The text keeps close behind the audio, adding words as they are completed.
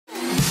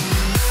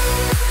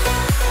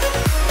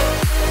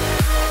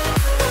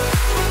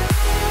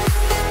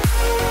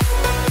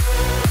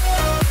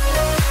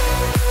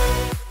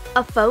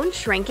A phone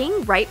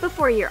shrinking right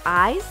before your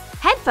eyes?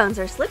 Headphones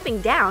are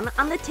slipping down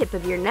on the tip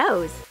of your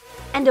nose.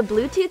 And a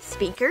Bluetooth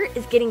speaker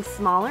is getting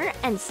smaller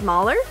and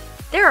smaller?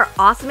 There are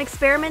awesome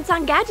experiments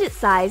on gadget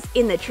size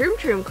in the Troom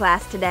Troom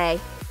class today.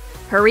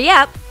 Hurry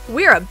up,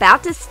 we're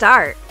about to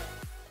start!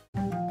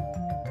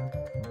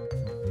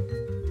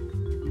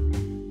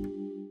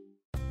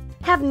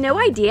 Have no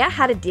idea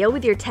how to deal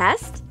with your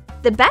test?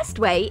 The best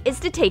way is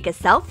to take a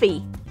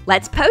selfie.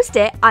 Let's post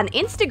it on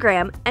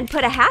Instagram and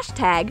put a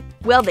hashtag,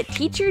 well, the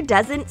teacher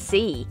doesn't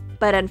see.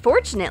 But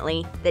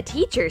unfortunately, the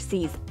teacher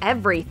sees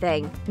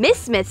everything. Miss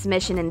Smith's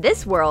mission in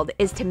this world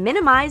is to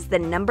minimize the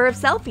number of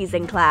selfies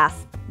in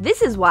class.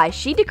 This is why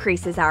she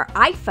decreases our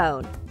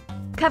iPhone.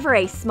 Cover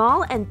a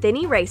small and thin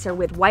eraser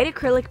with white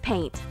acrylic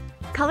paint.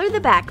 Color the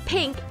back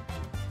pink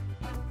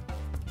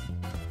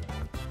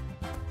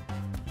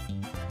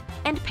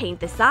and paint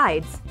the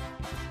sides.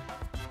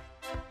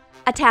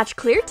 Attach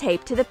clear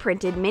tape to the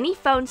printed mini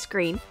phone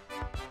screen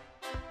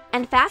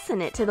and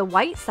fasten it to the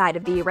white side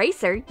of the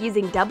eraser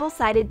using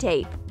double-sided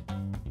tape.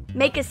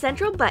 Make a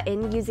central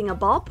button using a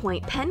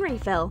ballpoint pen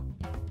refill.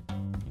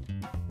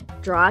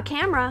 Draw a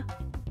camera.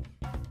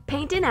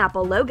 Paint an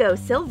Apple logo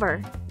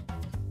silver.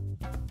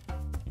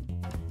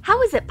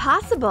 How is it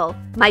possible?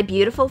 My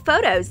beautiful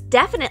photos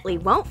definitely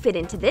won't fit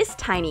into this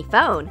tiny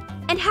phone.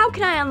 And how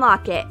can I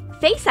unlock it?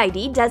 Face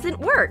ID doesn't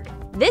work.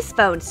 This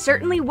phone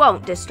certainly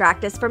won't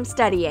distract us from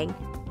studying.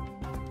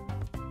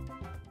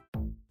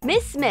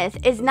 Miss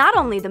Smith is not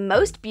only the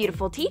most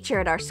beautiful teacher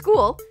at our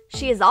school,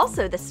 she is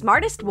also the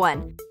smartest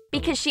one,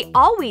 because she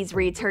always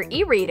reads her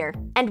e-reader,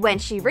 and when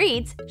she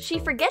reads, she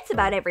forgets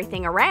about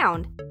everything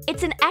around.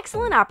 It's an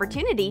excellent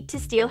opportunity to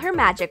steal her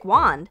magic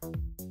wand.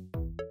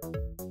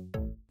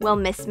 While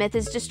Miss Smith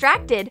is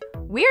distracted,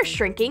 we're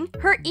shrinking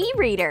her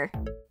e-reader.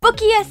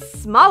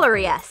 Bookius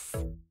Smallerius!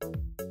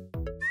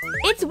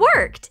 It's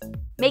worked!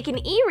 Make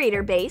an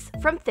e-reader base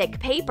from thick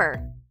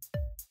paper.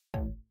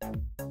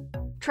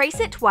 Trace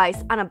it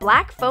twice on a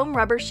black foam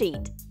rubber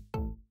sheet.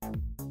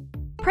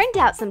 Print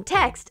out some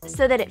text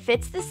so that it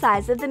fits the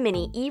size of the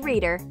mini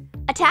e-reader.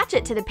 Attach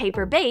it to the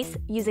paper base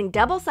using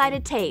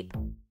double-sided tape.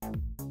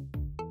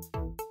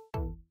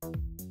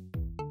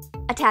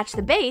 Attach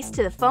the base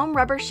to the foam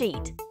rubber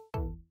sheet.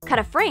 Cut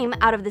a frame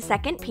out of the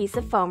second piece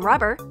of foam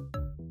rubber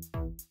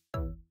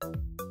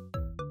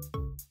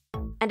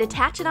and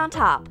attach it on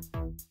top.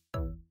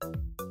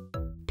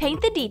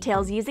 Paint the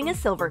details using a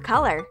silver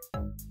color.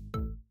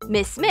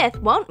 Miss Smith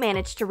won't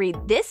manage to read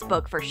this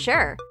book for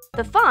sure.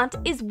 The font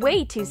is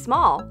way too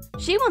small.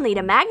 She will need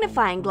a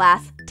magnifying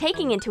glass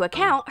taking into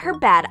account her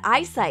bad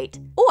eyesight,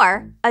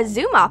 or a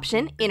zoom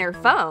option in her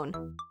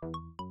phone.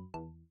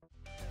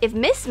 If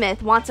Miss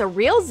Smith wants a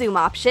real zoom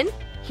option,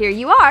 here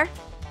you are.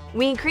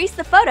 We increase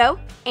the photo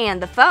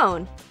and the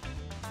phone.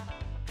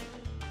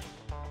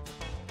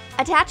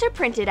 Attach a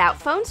printed out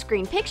phone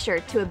screen picture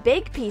to a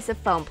big piece of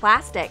foam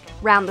plastic.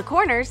 Round the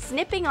corners,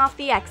 snipping off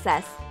the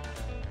excess.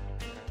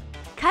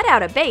 Cut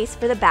out a base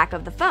for the back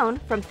of the phone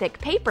from thick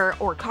paper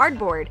or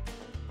cardboard.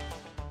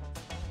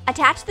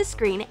 Attach the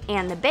screen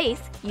and the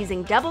base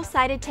using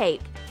double-sided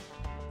tape.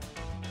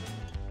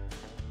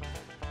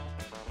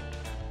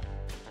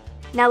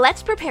 Now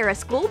let's prepare a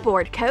school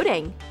board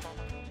coating.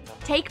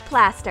 Take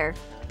plaster,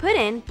 put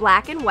in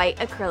black and white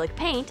acrylic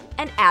paint,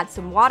 and add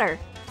some water.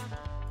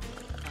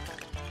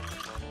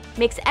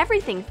 Mix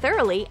everything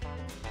thoroughly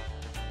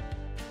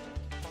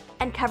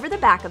and cover the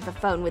back of the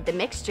phone with the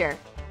mixture.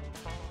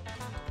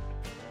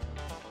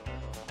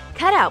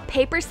 Cut out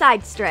paper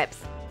side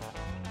strips.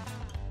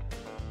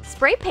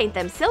 Spray paint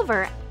them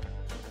silver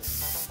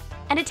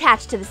and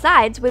attach to the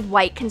sides with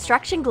white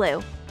construction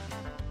glue.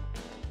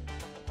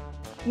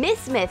 Miss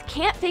Smith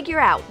can't figure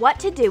out what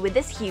to do with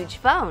this huge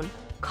phone.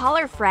 Call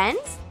her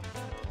friends?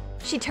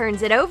 She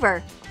turns it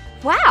over.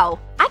 Wow!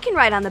 I can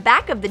write on the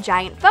back of the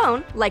giant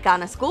phone like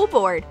on a school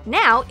board.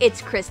 Now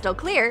it's crystal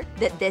clear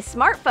that this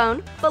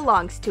smartphone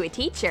belongs to a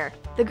teacher.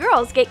 The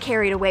girls get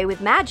carried away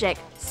with magic,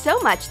 so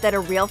much that a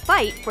real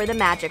fight for the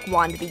magic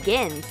wand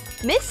begins.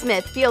 Miss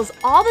Smith feels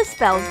all the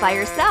spells by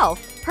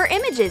herself. Her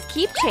images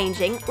keep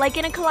changing like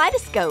in a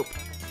kaleidoscope.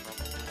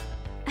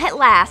 At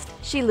last,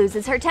 she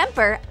loses her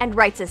temper and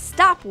writes a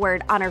stop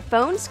word on her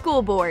phone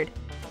school board.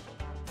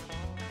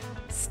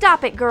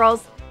 Stop it,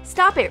 girls!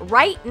 Stop it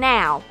right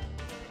now!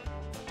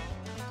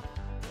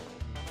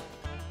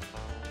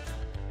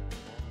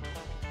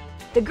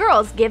 The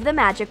girls give the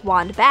magic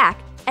wand back,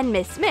 and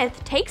Miss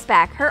Smith takes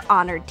back her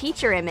honored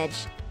teacher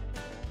image.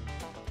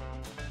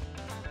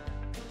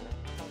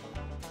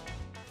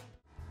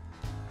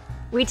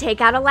 We take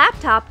out a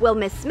laptop while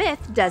Miss Smith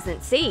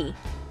doesn't see.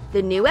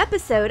 The new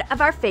episode of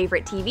our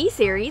favorite TV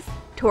series,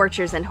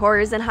 Tortures and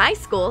Horrors in High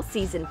School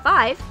Season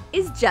 5,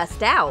 is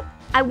just out.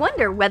 I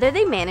wonder whether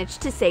they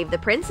managed to save the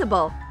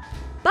principal.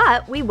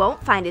 But we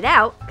won't find it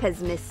out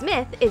because Miss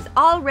Smith is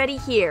already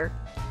here.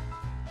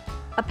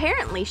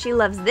 Apparently, she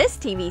loves this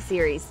TV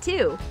series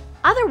too.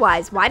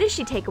 Otherwise, why does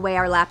she take away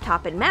our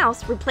laptop and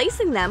mouse,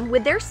 replacing them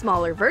with their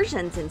smaller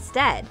versions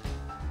instead?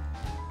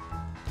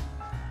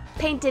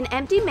 Paint an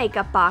empty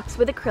makeup box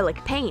with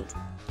acrylic paint.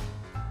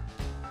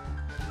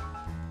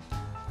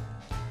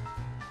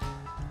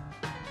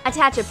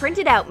 Attach a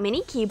printed out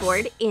mini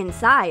keyboard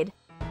inside.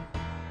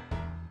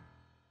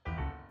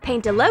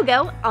 Paint a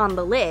logo on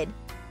the lid.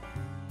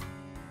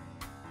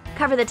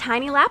 Cover the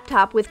tiny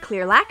laptop with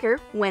clear lacquer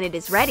when it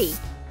is ready.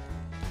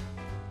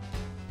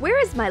 Where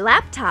is my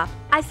laptop?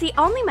 I see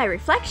only my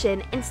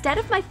reflection instead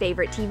of my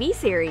favorite TV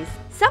series.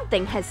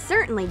 Something has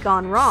certainly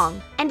gone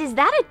wrong. And is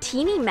that a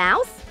teeny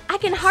mouse? I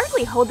can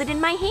hardly hold it in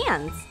my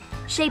hands.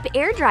 Shape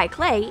air dry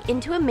clay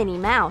into a mini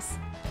mouse.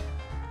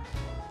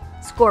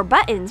 Score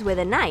buttons with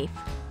a knife.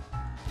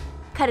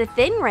 Cut a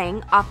thin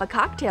ring off a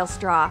cocktail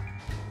straw.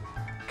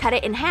 Cut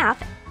it in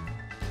half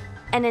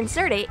and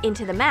insert it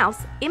into the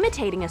mouse,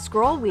 imitating a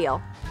scroll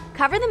wheel.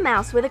 Cover the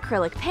mouse with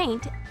acrylic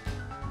paint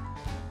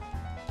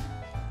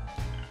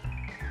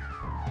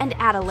and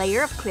add a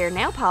layer of clear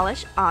nail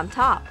polish on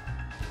top.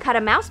 Cut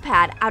a mouse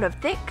pad out of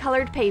thick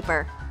colored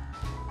paper.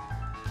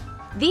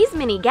 These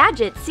mini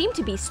gadgets seem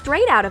to be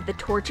straight out of the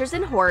Tortures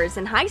and Horrors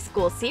in High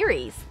School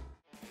series.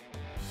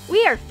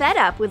 We are fed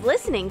up with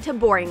listening to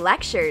boring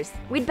lectures.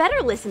 We'd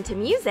better listen to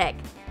music.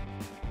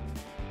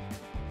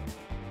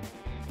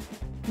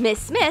 Miss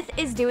Smith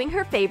is doing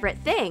her favorite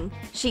thing.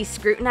 She's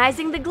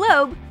scrutinizing the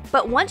globe,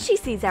 but once she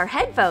sees our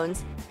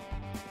headphones,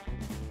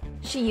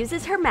 she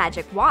uses her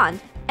magic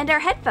wand and our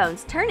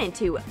headphones turn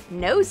into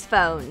nose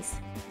phones.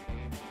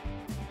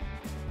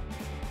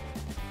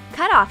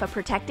 Cut off a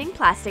protecting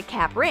plastic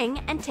cap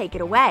ring and take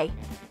it away.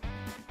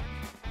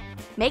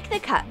 Make the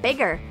cut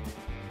bigger.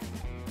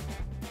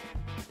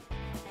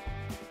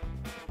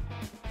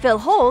 Fill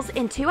holes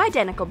in 2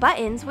 identical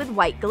buttons with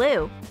white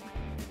glue.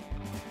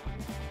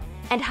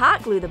 And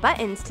hot glue the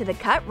buttons to the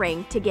cut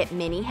ring to get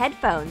mini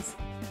headphones.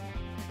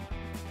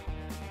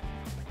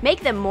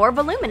 Make them more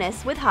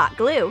voluminous with hot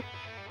glue.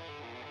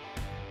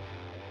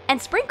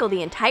 And sprinkle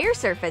the entire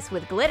surface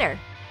with glitter.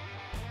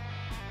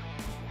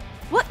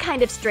 What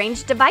kind of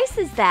strange device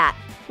is that?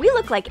 We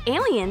look like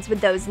aliens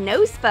with those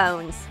nose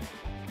phones.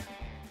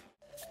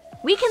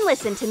 We can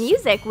listen to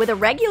music with a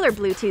regular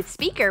Bluetooth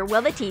speaker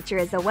while the teacher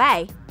is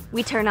away.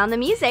 We turn on the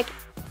music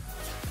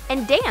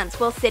and dance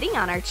while sitting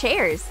on our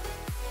chairs.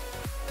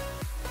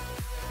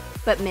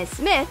 But Miss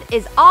Smith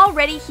is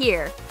already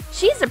here.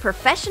 She's a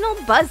professional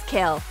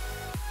buzzkill.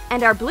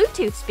 And our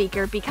Bluetooth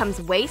speaker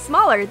becomes way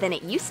smaller than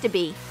it used to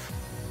be.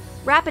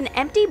 Wrap an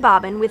empty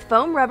bobbin with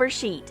foam rubber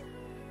sheet.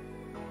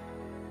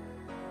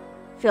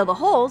 Fill the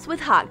holes with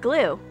hot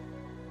glue.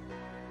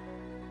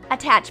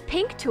 Attach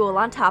pink tulle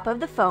on top of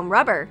the foam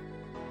rubber.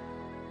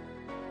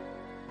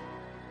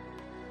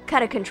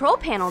 Cut a control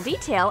panel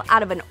detail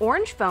out of an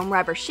orange foam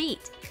rubber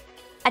sheet.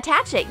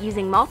 Attach it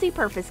using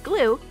multipurpose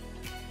glue,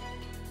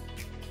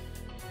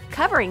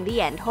 covering the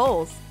end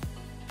holes.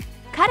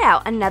 Cut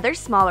out another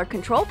smaller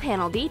control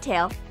panel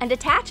detail and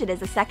attach it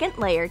as a second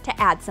layer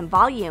to add some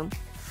volume.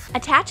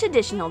 Attach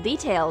additional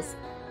details.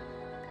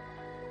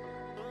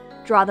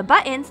 Draw the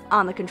buttons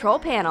on the control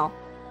panel.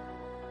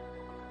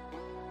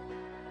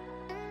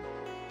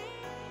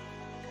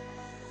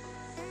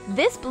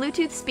 This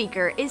Bluetooth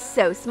speaker is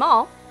so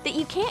small that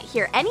you can't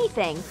hear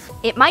anything.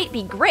 It might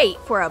be great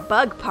for a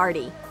bug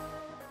party.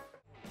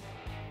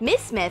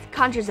 Miss Smith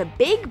conjures a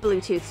big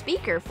Bluetooth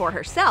speaker for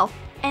herself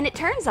and it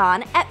turns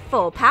on at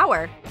full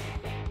power.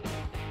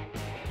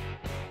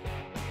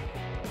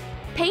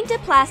 Paint a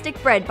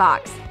plastic bread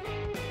box.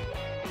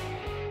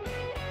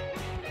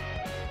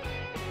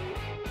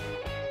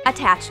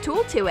 Attach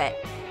tulle to it.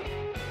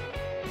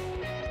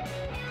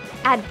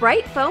 Add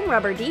bright foam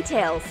rubber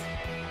details.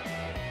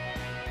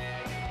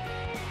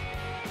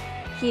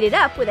 Heat it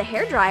up with a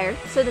hairdryer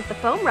so that the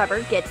foam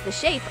rubber gets the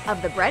shape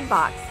of the bread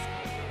box.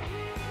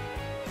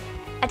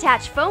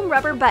 Attach foam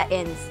rubber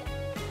buttons.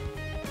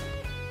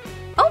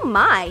 Oh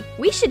my!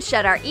 We should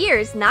shut our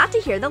ears not to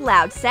hear the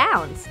loud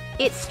sounds.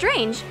 It's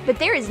strange, but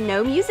there is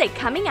no music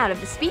coming out of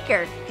the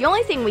speaker. The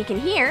only thing we can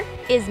hear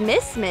is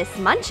Miss Smith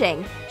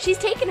munching. She's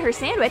taken her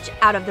sandwich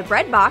out of the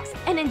bread box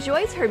and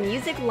enjoys her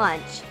music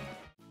lunch.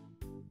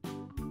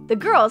 The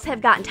girls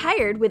have gotten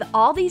tired with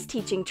all these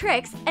teaching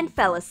tricks and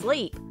fell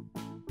asleep.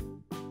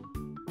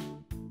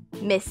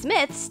 Miss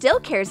Smith still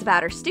cares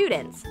about her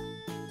students.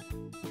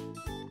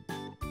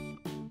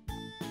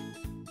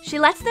 She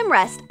lets them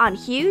rest on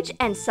huge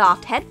and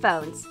soft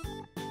headphones.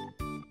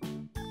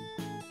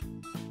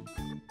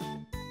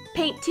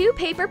 Paint 2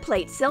 paper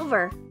plates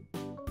silver.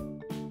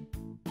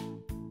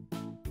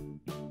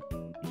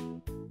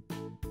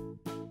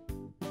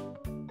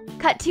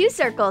 Cut 2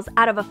 circles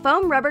out of a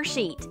foam rubber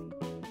sheet.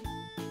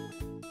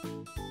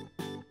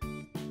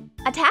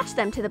 Attach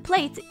them to the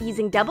plates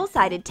using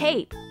double-sided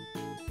tape.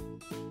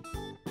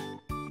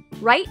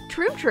 Write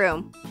Troom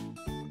Troom.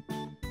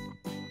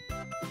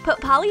 Put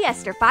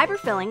polyester fiber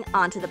filling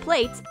onto the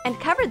plates and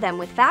cover them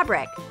with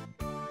fabric.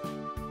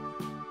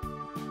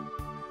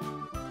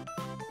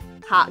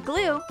 Hot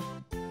glue.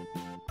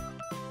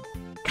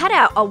 Cut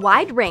out a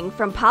wide ring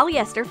from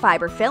polyester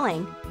fiber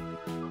filling.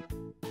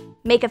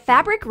 Make a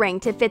fabric ring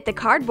to fit the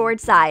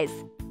cardboard size.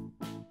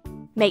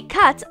 Make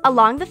cuts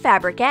along the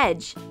fabric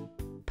edge.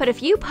 Put a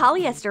few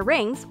polyester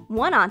rings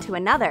one onto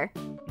another.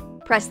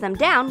 Press them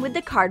down with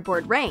the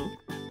cardboard ring.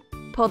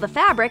 Pull the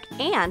fabric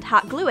and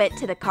hot glue it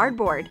to the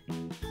cardboard.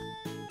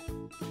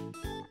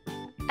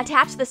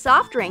 Attach the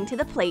soft ring to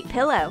the plate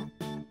pillow.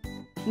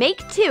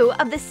 Make 2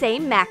 of the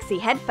same maxi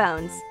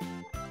headphones.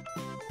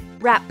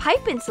 Wrap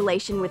pipe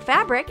insulation with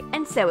fabric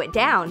and sew it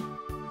down.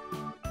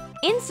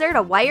 Insert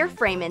a wire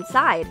frame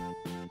inside.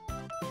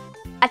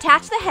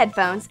 Attach the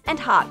headphones and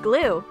hot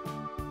glue.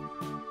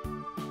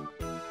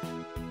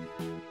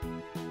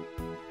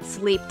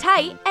 Sleep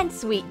tight and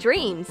sweet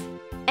dreams.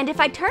 And if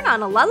I turn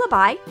on a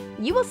lullaby,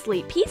 you will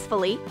sleep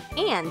peacefully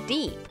and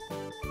deep.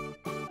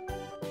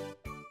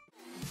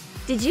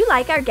 Did you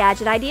like our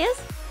gadget ideas?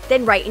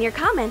 Then write in your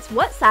comments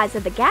what size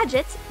of the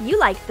gadgets you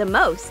like the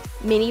most,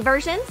 mini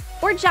versions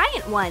or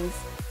giant ones.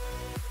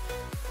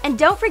 And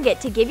don't forget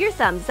to give your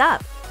thumbs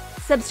up.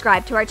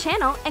 Subscribe to our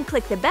channel and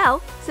click the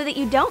bell so that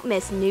you don't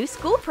miss new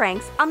school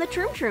pranks on the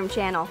Troom Troom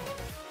channel.